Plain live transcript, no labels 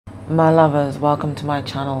My lovers, welcome to my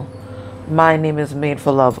channel. My name is Made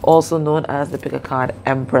for Love, also known as the Pick a Card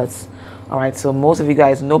Empress. Alright, so most of you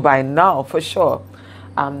guys know by now for sure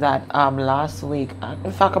that last week,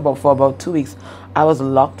 in fact for about 2 weeks, I was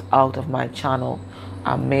locked out of my channel,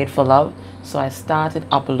 Made for Love. So I started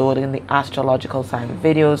uploading the astrological sign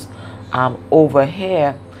videos over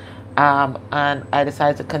here, and I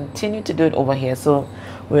decided to continue to do it over here so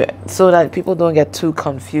that people don't get too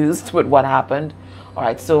confused with what happened. All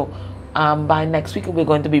right, so by next week we're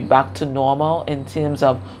going to be back to normal in terms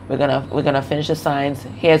of we're gonna finish the signs.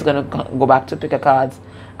 Here's gonna go back to pick a cards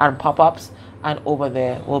and pop-ups, and over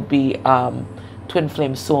there will be twin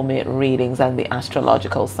flame soulmate readings and the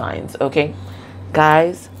astrological signs. Okay,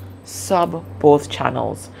 guys, sub both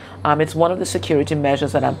channels. It's one of the security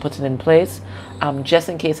measures that I'm putting in place just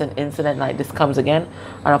in case an incident like this comes again.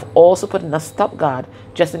 And I've also put in a stop guard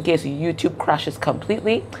just in case YouTube crashes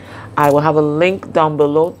completely. I will have a link down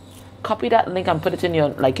below. Copy that link and put it in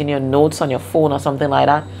your notes on your phone or something like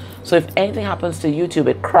that. So if anything happens to YouTube,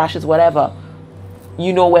 it crashes, whatever,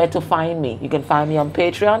 you know where to find me. You can find me on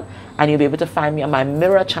Patreon, and you'll be able to find me on my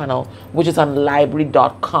mirror channel, which is on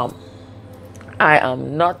library.com. I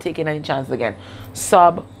am not taking any chances again.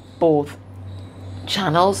 Sub both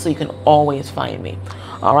channels so you can always find me.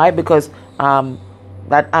 All right, because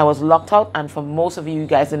that I was locked out, and for most of you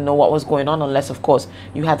guys didn't know what was going on unless of course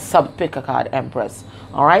you had sub pick a card Empress.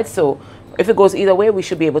 All right, so if it goes either way, we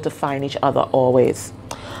should be able to find each other always.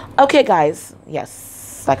 Okay guys,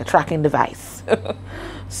 yes, like a tracking device.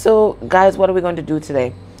 So guys, what are we going to do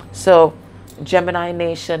today? So Gemini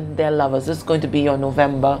Nation, their lovers, this is going to be your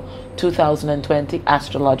November 2020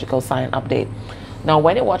 astrological sign update. Now,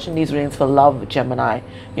 when you're watching these readings for love, Gemini,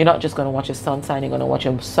 you're not just going to watch your sun sign. You're going to watch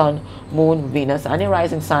your sun, moon, Venus, and your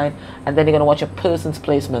rising sign. And then you're going to watch your person's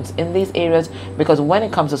placements in these areas. Because when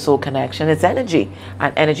it comes to soul connection, it's energy.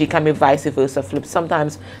 And energy can be vice versa, flip.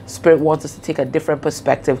 Sometimes Spirit wants us to take a different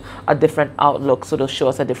perspective, a different outlook. So they'll show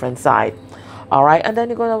us a different side. All right. And then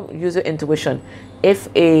you're going to use your intuition. If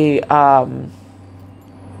a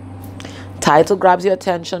title grabs your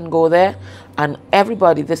attention, go there. And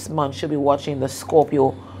everybody this month should be watching the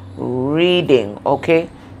Scorpio reading. Okay,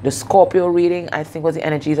 the Scorpio reading, I think, was the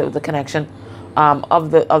energies of the connection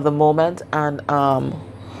of the moment, and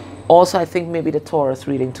also I think maybe the Taurus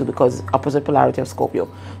reading too, because opposite polarity of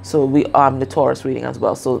Scorpio. So we the Taurus reading as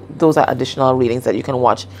well. So those are additional readings that you can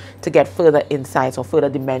watch to get further insights or further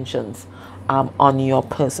dimensions on your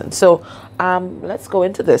person. So let's go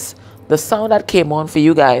into this. The sound that came on for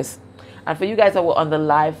you guys. And for you guys that were on the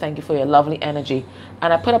live, thank you for your lovely energy.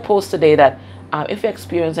 And I put a post today that if you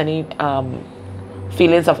experience any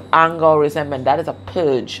feelings of anger or resentment, that is a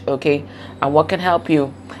purge, okay? And what can help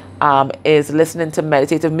you is listening to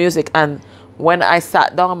meditative music. And when I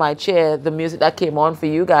sat down on my chair, the music that came on for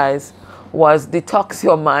you guys was Detox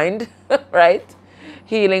Your Mind, right?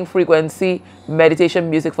 Healing frequency,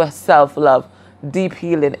 meditation music for self-love, deep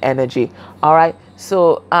healing energy, all right?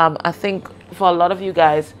 So I think for a lot of you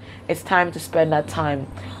guys, it's time to spend that time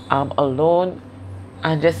alone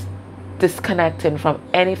and just disconnecting from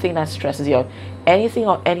anything that stresses you out. Anything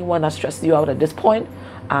or anyone that stresses you out at this point,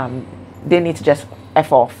 they need to just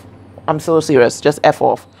F off. I'm so serious. Just F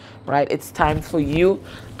off, right? It's time for you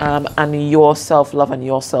and your self-love and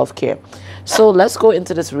your self-care. So let's go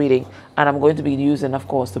into this reading. And I'm going to be using, of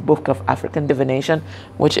course, the Book of African Divination,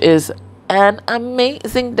 which is an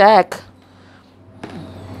amazing deck.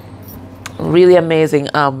 Really amazing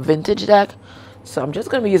vintage deck. So I'm just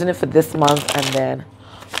going to be using it for this month, and then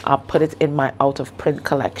I'll put it in my out of print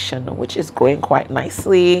collection, which is going quite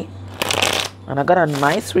nicely. And I got a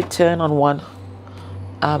nice return on one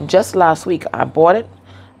just last week. I bought it,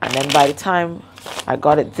 and then by the time I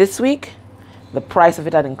got it this week, the price of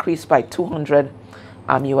it had increased by 200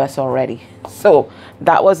 US already. So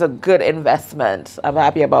that was a good investment. I'm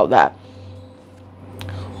happy about that.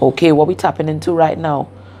 Okay, what we tapping into right now?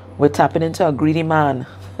 We're tapping into a greedy man.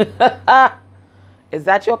 Is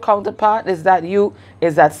that your counterpart? Is that you?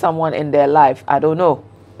 Is that someone in their life? I don't know.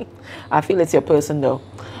 I feel it's your person though.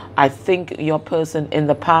 I think your person in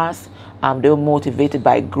the past, they were motivated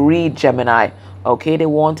by greed, Gemini. Okay, they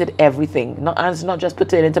wanted everything. And it's not just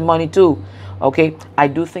pertaining to money too. Okay, I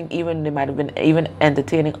do think even they might have been even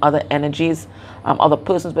entertaining other energies, other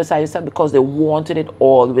persons besides yourself, because they wanted it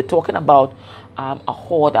all. We're talking about a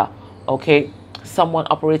hoarder. Okay, someone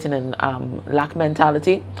operating in lack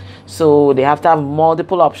mentality, so they have to have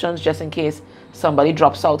multiple options just in case somebody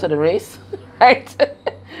drops out of the race. Right?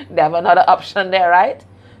 They have another option there, right?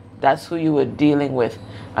 That's who you were dealing with.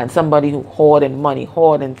 And somebody who hoarding money,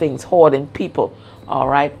 hoarding things, hoarding people. All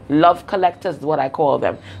right, love collectors is what I call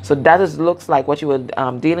them. So that is looks like what you were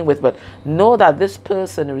dealing with, but know that this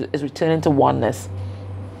person is returning to oneness.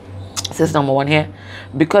 This is number one here,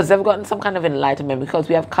 because they've gotten some kind of enlightenment, because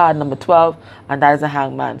we have card number 12, and that is a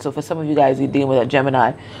hangman. So for some of you guys, you're dealing with a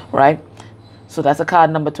Gemini, right? So that's a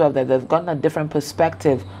card number 12, that they've gotten a different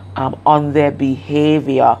perspective on their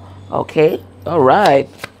behavior. Okay, all right.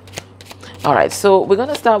 All right, so we're going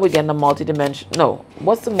to start with getting a multi-dimension. No,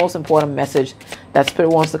 what's the most important message that Spirit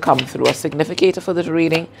wants to come through? A significator for this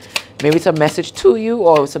reading? Maybe it's a message to you,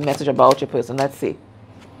 or it's a message about your person. Let's see.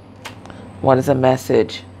 What is a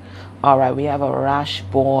message? All right, we have a rash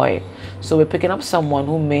boy. So we're picking up someone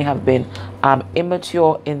who may have been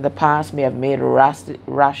immature in the past, may have made rash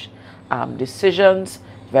decisions,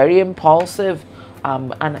 very impulsive.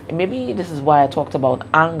 And maybe this is why I talked about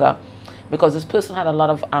anger, because this person had a lot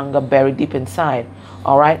of anger buried deep inside.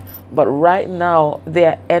 All right, but right now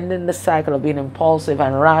they're ending the cycle of being impulsive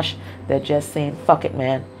and rash. They're just saying, fuck it,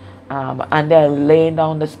 man. And they're laying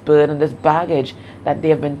down this burden, this baggage that they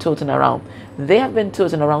have been toting around. They have been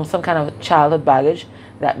toting around some kind of childhood baggage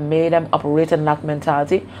that made them operate in lack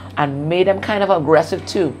mentality and made them kind of aggressive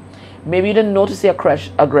too. Maybe you didn't notice the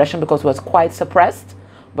aggression because it was quite suppressed,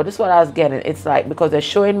 but this is what I was getting. It's like, because they're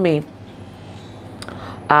showing me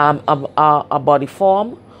a body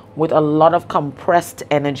form with a lot of compressed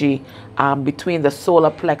energy between the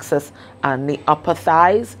solar plexus and the upper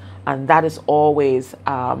thighs, and that is always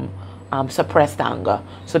suppressed anger.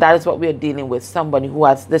 So that is what we are dealing with, somebody who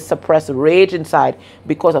has this suppressed rage inside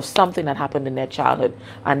because of something that happened in their childhood,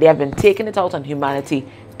 and they have been taking it out on humanity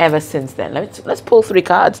ever since then. Let's pull 3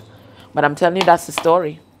 cards, but I'm telling you, that's the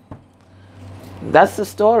story. That's the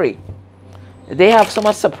story. They have so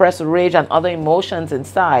much suppressed rage and other emotions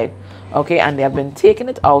inside, okay, and they have been taking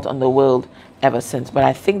it out on the world ever since. But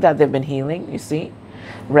I think that they've been healing, you see,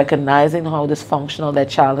 recognizing how dysfunctional their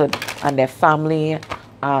childhood and their family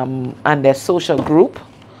and their social group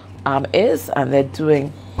is, and they're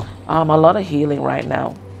doing a lot of healing right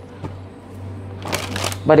now.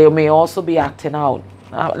 But they may also be acting out.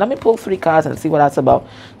 Let me pull 3 cards and see what that's about.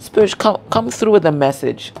 Spirit, come through with a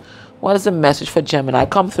message. What is the message for Gemini?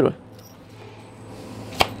 Come through.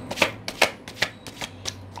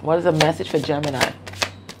 What is the message for Gemini?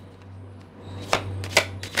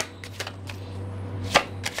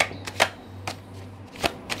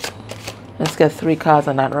 Let's get 3 cards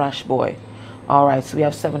on that rash boy. All right, so we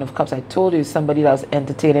have 7 of Cups. I told you, somebody that was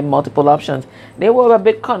entertaining multiple options. They were a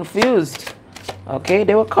bit confused. Okay,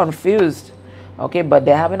 they were confused. Okay, but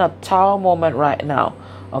they're having a tower moment right now.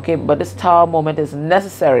 Okay, but this tower moment is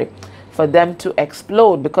necessary for them to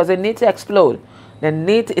explode, because they need to explode. They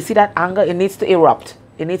need to, you see that anger? It needs to erupt.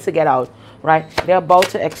 It needs to get out, right? They're about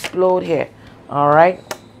to explode here, all right?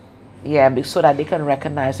 Yeah, so that they can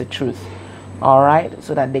recognize the truth, all right?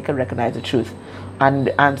 So that they can recognize the truth,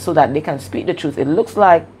 and so that they can speak the truth. It looks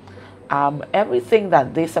like everything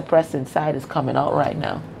that they suppressed inside is coming out right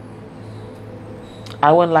now.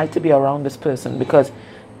 I wouldn't like to be around this person, because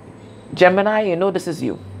Gemini, you know this is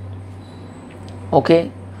you,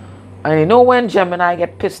 okay? And you know when Gemini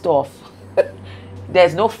get pissed off,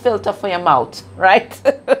 there's no filter for your mouth, right?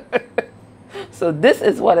 So this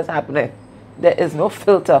is what is happening. There is no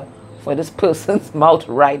filter for this person's mouth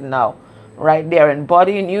right now, right? They're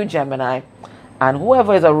embodying you, Gemini, and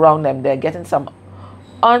whoever is around them, they're getting some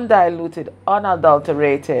undiluted,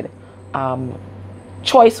 unadulterated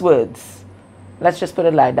choice words. Let's just put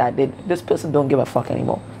it like that. This person don't give a fuck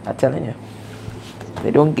anymore. I'm telling you,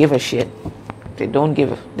 they don't give a shit. They don't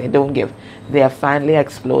give. They don't give. They have finally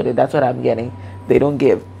exploded. That's what I'm getting. They don't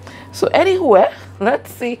give. So anywhere,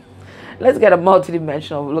 let's see. Let's get a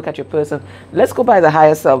multidimensional look at your person. Let's go by the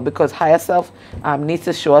higher self, because higher self needs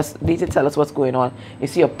to tell us what's going on. You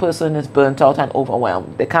see, a person is burnt out and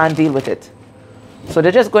overwhelmed. They can't deal with it, so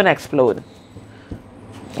they're just going to explode.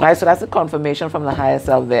 Right? So that's a confirmation from the higher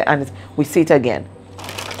self there, and we see it again.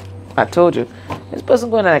 I told you, this person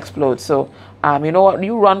going to explode. So you know what?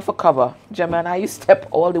 You run for cover, Gemini. You step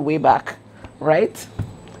all the way back, right?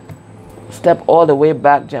 Step all the way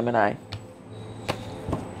back, Gemini.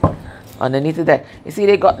 Underneath of that, you see,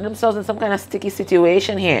 they got themselves in some kind of sticky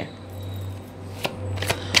situation here.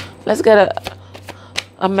 Let's get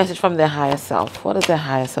a message from their higher self. What does their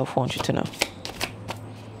higher self want you to know?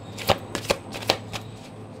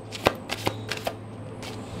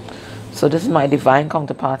 So this is my divine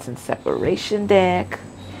counterparts in separation deck.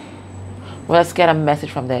 Well, let's get a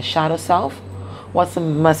message from their shadow self. What's the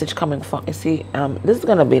message coming from? You see, this is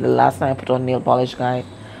going to be the last time I put on nail polish, guy.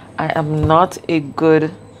 I am not a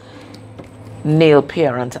good nail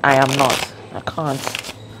parent. I am not. I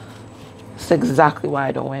can't. That's exactly why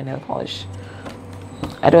I don't wear nail polish.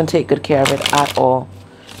 I don't take good care of it at all.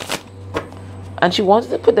 And she wanted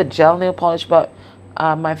to put the gel nail polish, but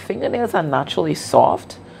my fingernails are naturally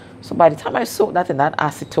soft. So by the time I soak that in that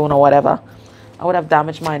acetone or whatever, I would have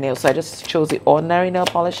damaged my nails. So I just chose the ordinary nail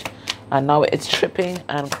polish. And now it's tripping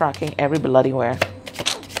and cracking every bloody where.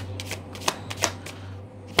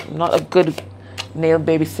 Not a good nail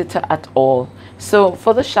babysitter at all. So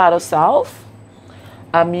for the shadow self,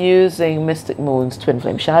 I'm using Mystic Moon's Twin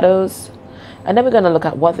Flame Shadows. And then we're going to look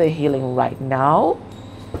at what they're healing right now.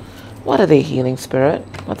 What are they healing, Spirit?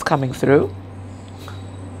 What's coming through?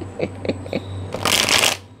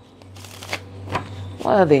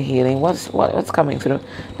 What are they healing? What's coming through?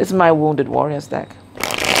 This is my Wounded Warriors deck.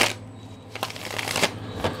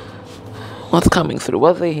 What's coming through?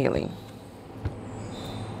 What are they healing?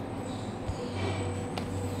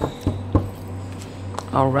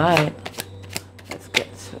 All right. Let's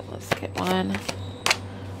get one.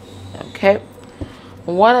 Okay.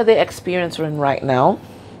 What are they experiencing right now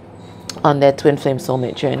on their twin flame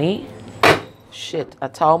soulmate journey? Shit, a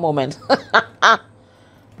Tao moment.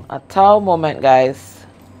 A Tao moment, guys.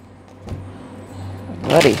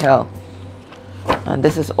 Bloody hell. And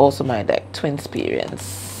this is also my deck, Twin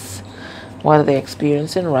Experience. What are they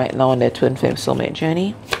experiencing right now on their twin flame soulmate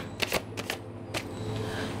journey?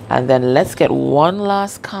 And then let's get one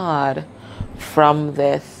last card from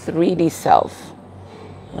their 3D self.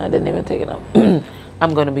 I didn't even take it up.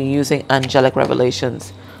 I'm going to be using Angelic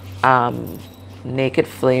Revelations, Naked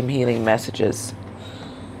Flame Healing Messages.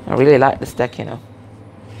 I really like this deck, you know.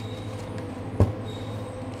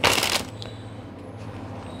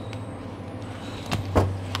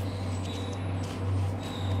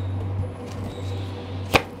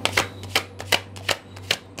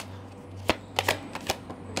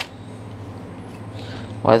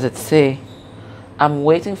 What does it say? I'm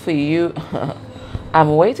waiting for you.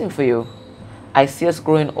 I'm waiting for you. I see us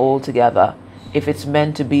growing old together. If it's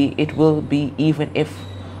meant to be, it will be, even if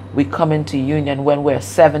we come into union when we're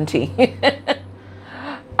 70.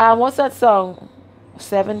 What's that song?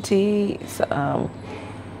 70.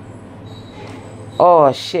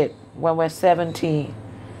 Oh shit. When we're 70.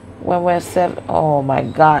 When we're 7. Oh my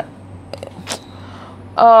God.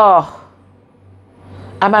 Oh.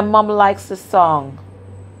 And my mom likes this song.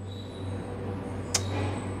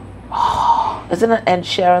 Oh, isn't it an Ed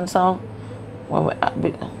Sheeran song? When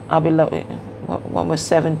I'll be loving when we're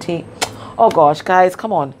 70. Oh gosh, guys,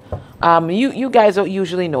 come on. You guys don't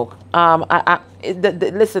usually know.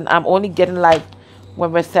 Listen, I'm only getting like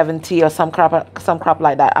when we're 70 or some crap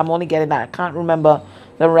like that. I'm only getting that. I can't remember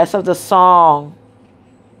the rest of the song.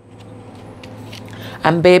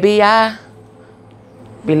 And baby, I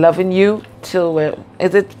be loving you till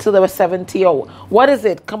they were 70 or what is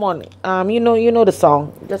it? Come on. You know the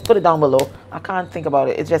song. Just put it down below. I can't think about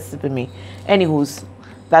it. It's just slipping me. Anywho's,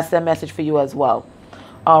 that's their message for you as well.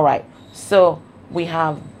 All right. So we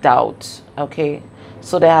have doubt. Okay.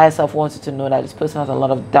 So the higher self wants you to know that this person has a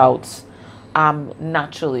lot of doubts.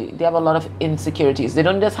 Naturally, they have a lot of insecurities. They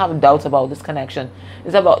don't just have doubts about this connection.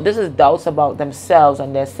 This is doubts about themselves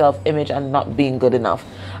and their self-image and not being good enough.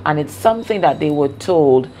 And it's something that they were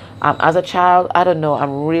told as a child. I don't know.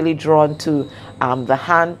 I'm really drawn to the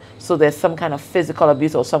hand. So there's some kind of physical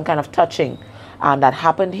abuse or some kind of touching that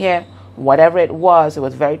happened here. Whatever it was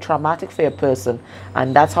very traumatic for a person,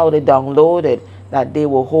 and that's how they downloaded that they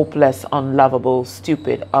were hopeless, unlovable,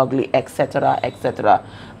 stupid, ugly, etc., etc.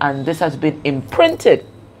 And this has been imprinted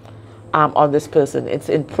on this person. It's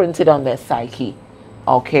imprinted on their psyche.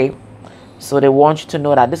 Okay, so they want you to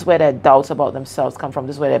know that this is where their doubts about themselves come from.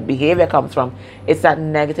 This is where their behavior comes from. It's that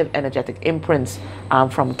negative energetic imprints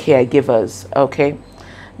from caregivers. Okay,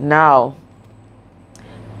 now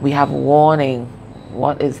we have warning.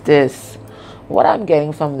 What is this? What I'm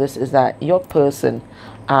getting from this is that your person,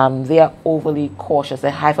 they are overly cautious.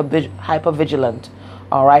 They're hyper vigilant.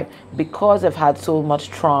 All right, because they've had so much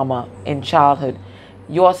trauma in childhood.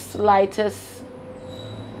 Your slightest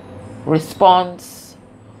response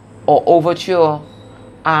or overture,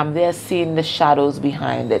 they're seeing the shadows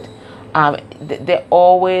behind it. They're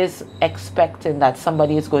always expecting that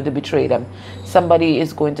somebody is going to betray them, somebody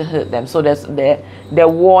is going to hurt them. So there's their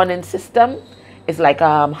warning system is like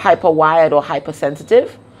hyper wired or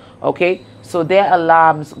hypersensitive. Okay, so their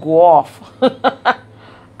alarms go off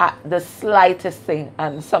at the slightest thing,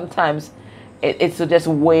 and sometimes it's just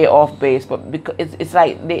way off base. But because it's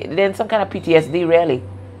like they're in some kind of PTSD. Really,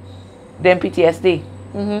 they're in PTSD.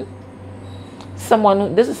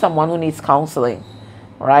 This is someone who needs counseling,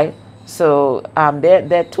 right? So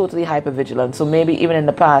they're totally hyper vigilant. So maybe even in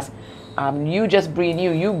the past, you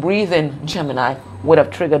breathing Gemini would have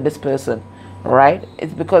triggered this person, right?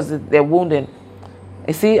 It's because they're wounded.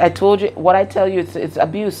 You see, I told you, what I tell you, it's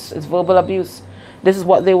abuse. It's verbal abuse. This is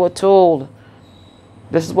what they were told.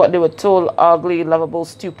 This is what they were told. Ugly, lovable,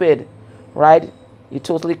 stupid, right? You're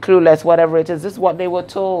totally clueless, whatever it is. This is what they were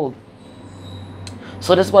told.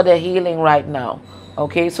 So this is what they're healing right now.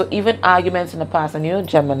 Okay, so even arguments in the past, and you're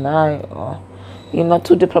Gemini, oh, you're not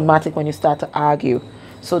too diplomatic when you start to argue.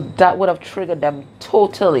 So that would have triggered them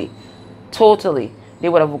totally. They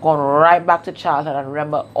would have gone right back to childhood and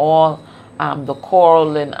remember all the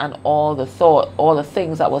quarreling and all the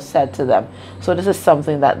things that was said to them. So this is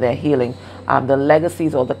something that they're healing. The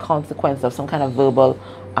legacies or the consequence of some kind of verbal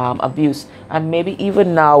abuse. And maybe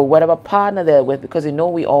even now, whatever partner they're with, because you know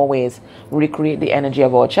we always recreate the energy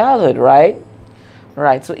of our childhood, right?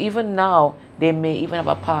 Right. So even now, they may even have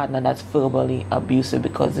a partner that's verbally abusive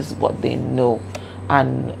because this is what they know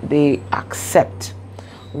and they accept.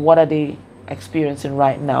 What are they experiencing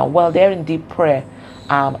right now? Well, they're in deep prayer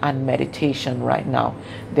and meditation right now.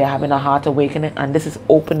 They're having a heart awakening, and this is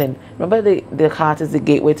opening. Remember, the heart is the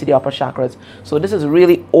gateway to the upper chakras. So this is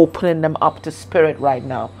really opening them up to spirit right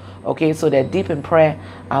now. Okay, so they're deep in prayer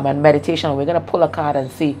and meditation. We're going to pull a card and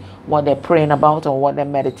see what they're praying about or what they're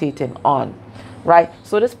meditating on. Right?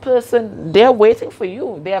 So this person, they're waiting for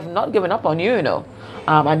you. They have not given up on you, you know.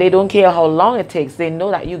 And they don't care how long it takes. They know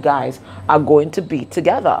that you guys are going to be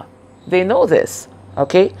together. They know this.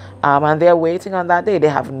 Okay? And they're waiting on that day. They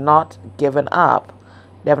have not given up.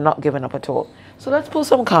 They have not given up at all. So let's pull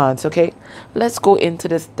some cards, okay? Let's go into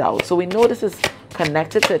this doubt. So we know this is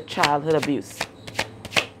connected to childhood abuse.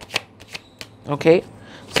 Okay?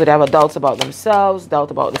 So they have a doubt about themselves, doubt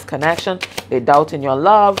about this connection. They doubt in your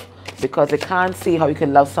love because they can't see how you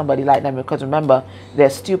can love somebody like them. Because remember, they're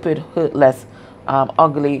stupid, hurtless,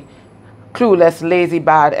 ugly, clueless, lazy,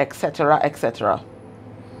 bad, etc., etc.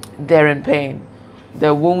 They're in pain.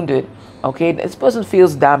 They're wounded. Okay? This person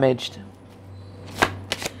feels damaged.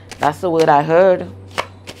 That's the word I heard.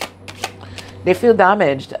 They feel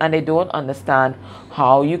damaged and they don't understand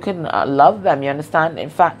how you can love them. You understand?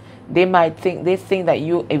 In fact, they think that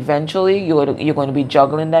you eventually you're going to be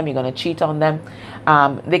juggling them. You're going to cheat on them.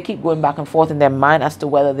 They keep going back and forth in their mind as to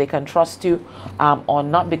whether they can trust you or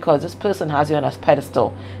not, because this person has you on a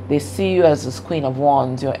pedestal. They see you as this queen of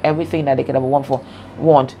wands. You're everything that they could ever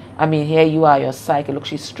want. I mean, here you are, you're psychic. Look,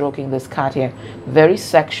 she's stroking this cat here. Very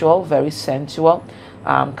sexual, very sensual,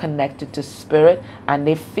 connected to spirit, and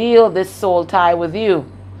they feel this soul tie with you.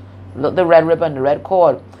 Look, the red ribbon, the red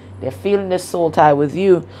cord. They're feeling this soul tie with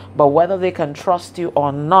you, but whether they can trust you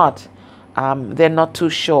or not, they're not too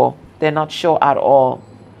sure. They're not sure at all.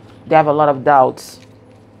 They have a lot of doubts.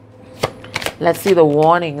 Let's see the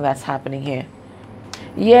warning that's happening here.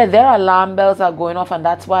 Yeah, their alarm bells are going off, and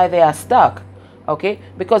that's why they are stuck. Okay?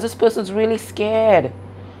 Because this person's really scared.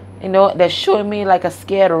 You know, they're showing me like a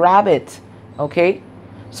scared rabbit. Okay?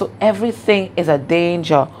 So everything is a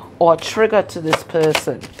danger or a trigger to this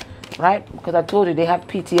person. Right? Because I told you they have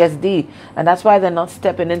PTSD, and that's why they're not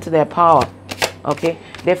stepping into their power. Okay?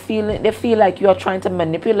 They feel like you are trying to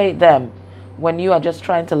manipulate them when you are just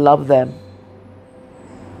trying to love them.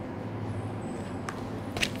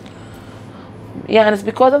 Yeah, and it's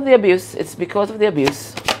because of the abuse. It's because of the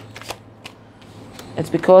abuse. It's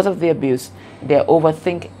because of the abuse. They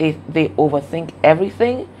overthink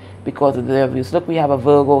everything because of the abuse. Look, we have a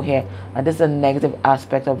Virgo here, and this is a negative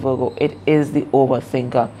aspect of Virgo. It is the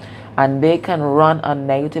overthinker, and they can run a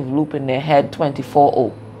negative loop in their head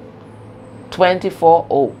 24/0.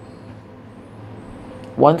 24/0.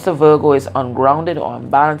 Once a Virgo is ungrounded or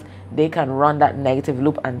unbalanced, they can run that negative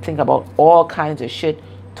loop and think about all kinds of shit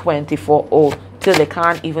 24/0 till they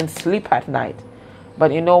can't even sleep at night.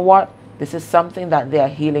 But you know what? This is something that they are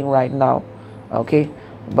healing right now. Okay?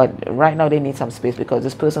 But right now they need some space because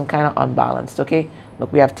this person kind of unbalanced. Okay?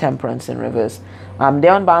 Look, we have Temperance in reverse.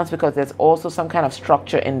 They're unbalanced because there's also some kind of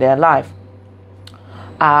structure in their life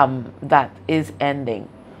that is ending.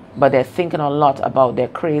 But they're thinking a lot about their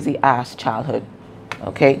crazy ass childhood.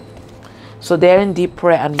 Okay? So they're in deep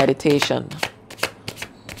prayer and meditation.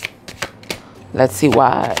 Let's see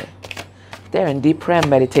why. They're in deep prayer and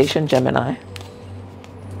meditation, Gemini.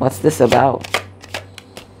 What's this about?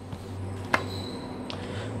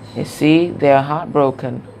 You see, they're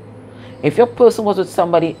heartbroken. If your person was with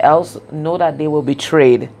somebody else, know that they were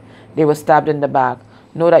betrayed. They were stabbed in the back.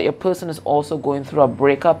 Know that your person is also going through a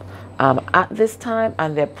breakup at this time,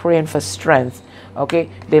 and they're praying for strength. Okay?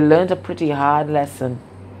 They learned a pretty hard lesson.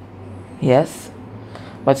 Yes?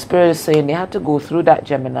 But Spirit is saying they have to go through that,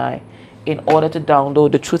 Gemini, in order to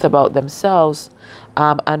download the truth about themselves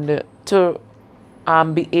and to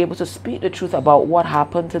be able to speak the truth about what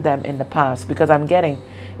happened to them in the past. Because I'm getting,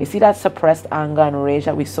 you see that suppressed anger and rage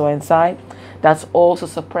that we saw inside? That's also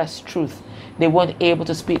suppressed truth. They weren't able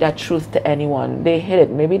to speak that truth to anyone. They hid it.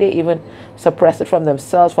 Maybe they even suppressed it from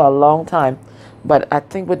themselves for a long time. But I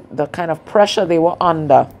think with the kind of pressure they were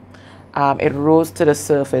under, it rose to the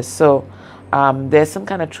surface. So there's some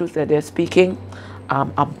kind of truth that they're speaking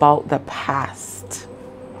about the past.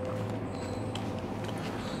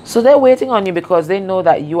 So they're waiting on you because they know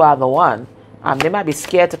that you are the one. They might be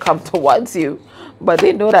scared to come towards you, but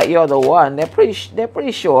they know that you're the one. They're pretty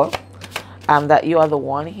sure that you are the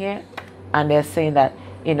one here. And they're saying that,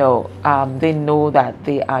 you know, they know that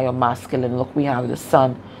they are your masculine. Look, we have the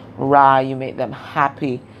sun, Ra, you make them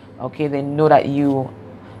happy. Okay, they know that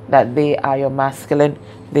they are your masculine.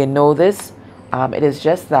 They know this. It is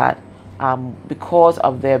just that because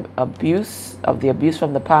of their abuse,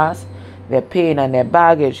 from the past, their pain and their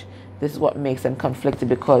baggage, this is what makes them conflicted,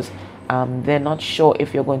 because they're not sure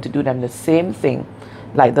if you're going to do them the same thing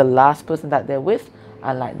like the last person that they're with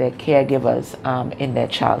and like their caregivers in their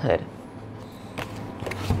childhood.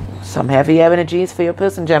 Some heavy energies for your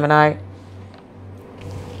person, Gemini.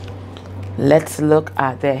 Let's look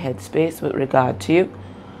at their headspace with regard to you.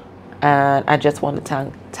 And I just want to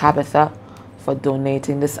thank Tabitha for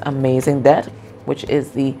donating this amazing deck, which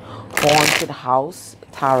is the Haunted House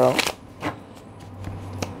Tarot.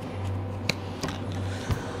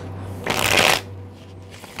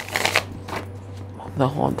 The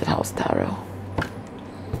Haunted House Tarot.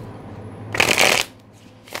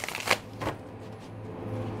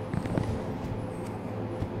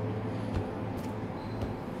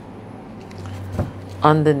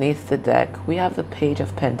 Underneath the deck, we have the Page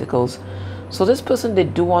of Pentacles. So this person, they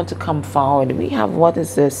do want to come forward. We have, what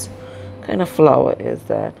is this kind of flower is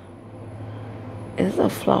that? Is it a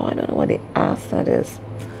flower? I don't know what the ass that is.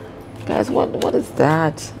 Guys, what is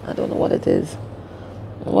that? I don't know what it is.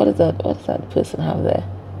 What is that? What does that person have there?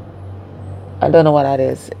 I don't know what that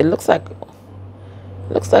is. It looks like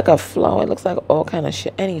a flower. It looks like all kind of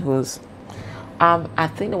shit. Anywho's, I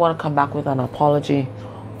think they want to come back with an apology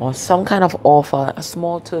or some kind of offer, a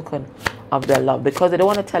small token of their love, because they don't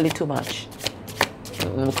want to tell you too much,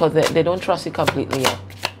 because they don't trust you completely yet.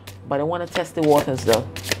 But they want to test the waters though.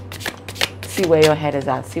 See where your head is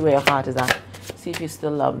at. See where your heart is at. See if you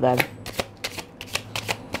still love them.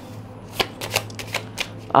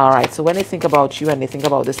 Alright, so when they think about you and they think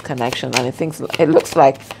about this connection, and it looks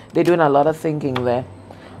like they're doing a lot of thinking there.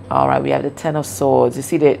 Alright, we have the Ten of Swords. You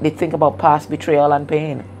see, they think about past betrayal and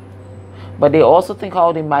pain. But they also think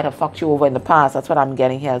how they might have fucked you over in the past. That's what I'm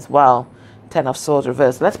getting here as well. Ten of Swords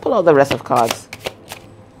reversed. Let's pull out the rest of cards.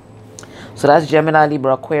 So that's Gemini,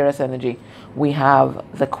 Libra, Aquarius energy. We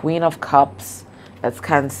have the Queen of Cups. That's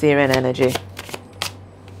Cancerian energy.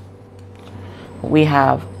 We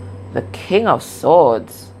have the King of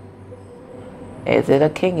Swords. Is it a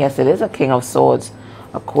king? Yes, it is a King of Swords.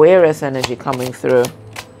 Aquarius energy coming through.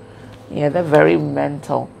 Yeah, they're very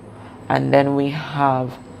mental. And then we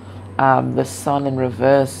have the Sun in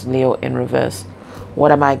reverse, Leo in reverse.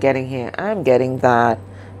 What am I getting here? I'm getting that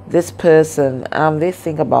this person, they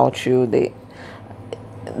think about you. They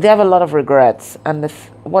have a lot of regrets. And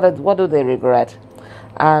what do they regret?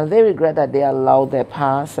 They regret that they allowed their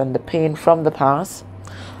past and the pain from the past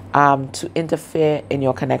to interfere in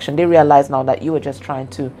your connection. They realize now that you were just trying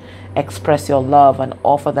to express your love and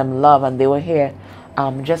offer them love, and they were here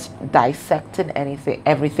just dissecting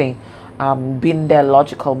everything, being their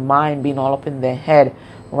logical mind, being all up in their head,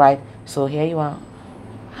 right? So here you are,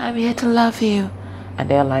 I'm here to love you, and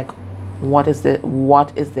they're like, what is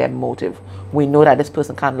their motive? We know that this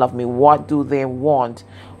person can't love me. What do they want?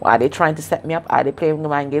 Are they trying to set me up? Are they playing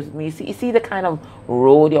mind games with me? You see the kind of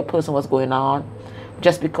road your person was going on,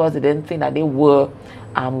 just because they didn't think that they were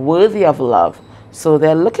worthy of love. So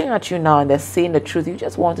they're looking at you now and they're seeing the truth. You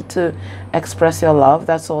just wanted to express your love.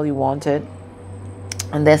 That's all you wanted.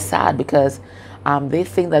 And they're sad because they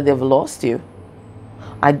think that they've lost you.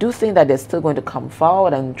 I do think that they're still going to come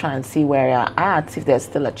forward and try and see where you're at, see if there's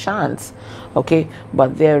still a chance. Okay,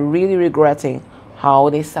 but they're really regretting how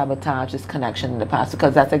they sabotaged this connection in the past,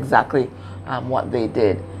 because that's exactly what they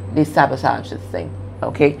did. They sabotaged this thing.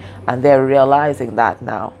 Okay, and they're realizing that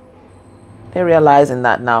now. They're realizing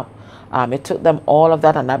that now. It took them all of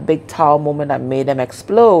that and that big tower moment that made them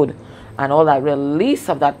explode, and all that release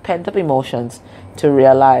of that pent-up emotions, to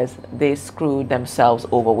realize they screwed themselves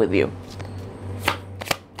over with you.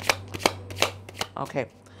 Okay,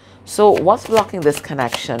 so what's blocking this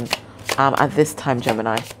connection at this time,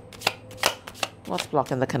 Gemini? What's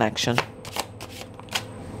blocking the connection?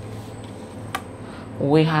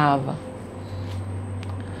 We have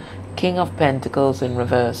King of Pentacles in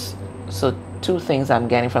reverse. So two things I'm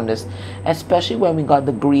getting from this, especially when we got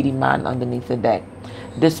the greedy man underneath the deck.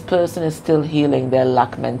 This person is still healing their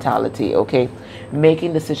lack mentality, okay?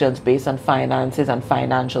 Making decisions based on finances and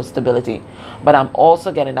financial stability. But I'm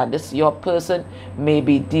also getting that this your person may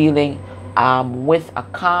be dealing with a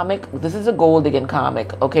karmic. This is a gold digging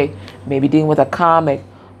karmic, okay? Maybe dealing with a karmic,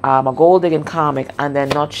 a gold digging karmic, and they're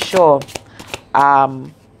not sure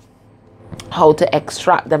how to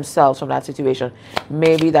extract themselves from that situation.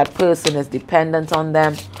 Maybe that person is dependent on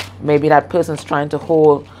them. Maybe that person's trying to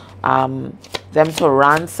hold them to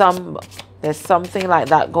ransom. There's something like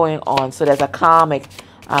that going on. So there's a karmic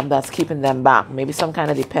that's keeping them back. Maybe some kind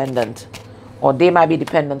of dependent, or they might be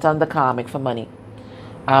dependent on the karmic for money.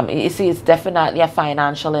 You see, it's definitely a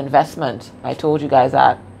financial investment. I told you guys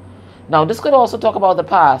that. Now, this could also talk about the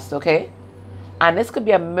past, okay? And this could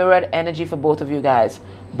be a mirrored energy for both of you guys.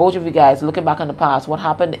 Both of you guys looking back on the past. What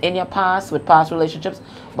happened in your past with past relationships,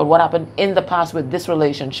 but what happened in the past with this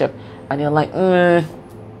relationship. And you're like,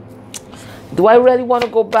 do I really want to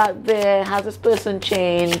go back there? Has this person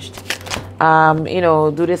changed? You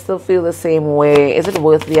know, do they still feel the same way? Is it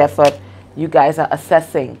worth the effort? You guys are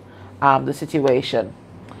assessing the situation.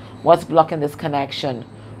 What's blocking this connection?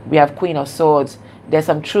 We have Queen of Swords. There's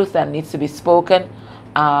some truth that needs to be spoken.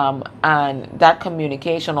 And that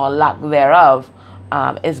communication or lack thereof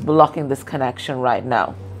is blocking this connection right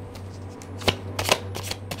now.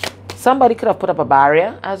 Somebody could have put up a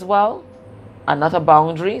barrier as well, another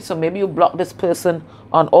boundary. So maybe you block this person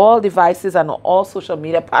on all devices and on all social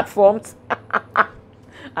media platforms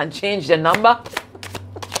and change the number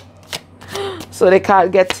so they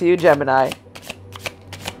can't get to you, Gemini.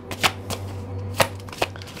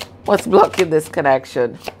 What's blocking this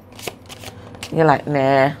connection? You're like,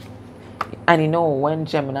 nah. And you know, when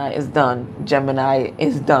Gemini is done, Gemini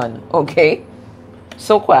is done, okay?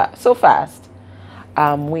 So fast.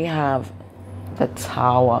 We have the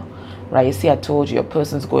Tower, right? You see, I told you, a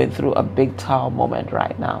person's going through a big Tower moment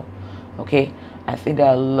right now, okay? I think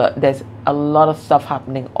there's a lot of stuff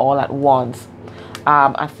happening all at once.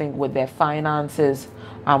 I think with their finances,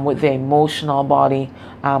 with their emotional body,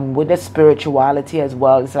 with their spirituality as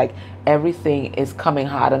well. It's like everything is coming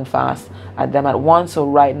hard and fast at them at once. So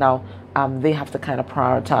right now, they have to kind of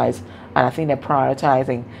prioritize. And I think they're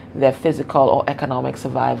prioritizing their physical or economic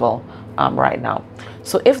survival right now.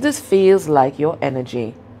 So if this feels like your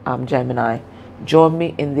energy, Gemini, join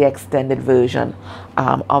me in the extended version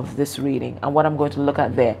of this reading. And what I'm going to look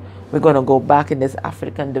at there, we're going to go back in this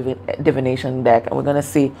African divination deck, and we're going to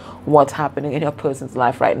see what's happening in your person's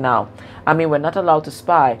life right now. I mean, we're not allowed to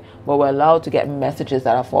spy, but we're allowed to get messages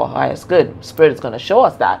that are for our highest good. Spirit is going to show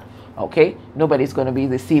us that, okay? Nobody's going to be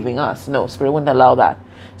deceiving us. No, Spirit wouldn't allow that.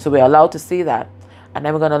 So we're allowed to see that. And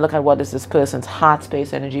then we're going to look at what is this person's heart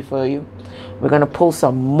space energy for you. We're going to pull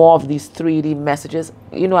some more of these 3D messages.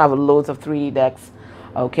 You know, I have loads of 3D decks.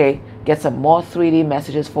 Okay, get some more 3D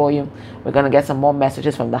messages for you. We're going to get some more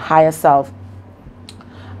messages from the higher self.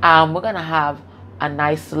 We're going to have a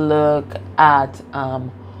nice look at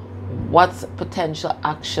what's potential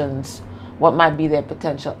actions, what might be their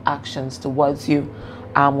potential actions towards you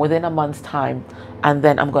within a month's time. And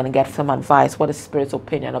then I'm going to get some advice. What is Spirit's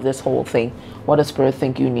opinion of this whole thing? What does Spirit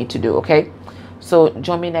think you need to do? Okay, so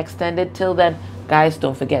join me in extended. Till then, guys,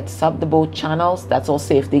 don't forget, sub the both channels. That's all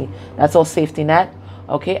safety. That's all safety net.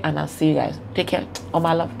 Okay, and I'll see you guys. Take care. Oh,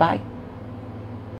 my love. Bye.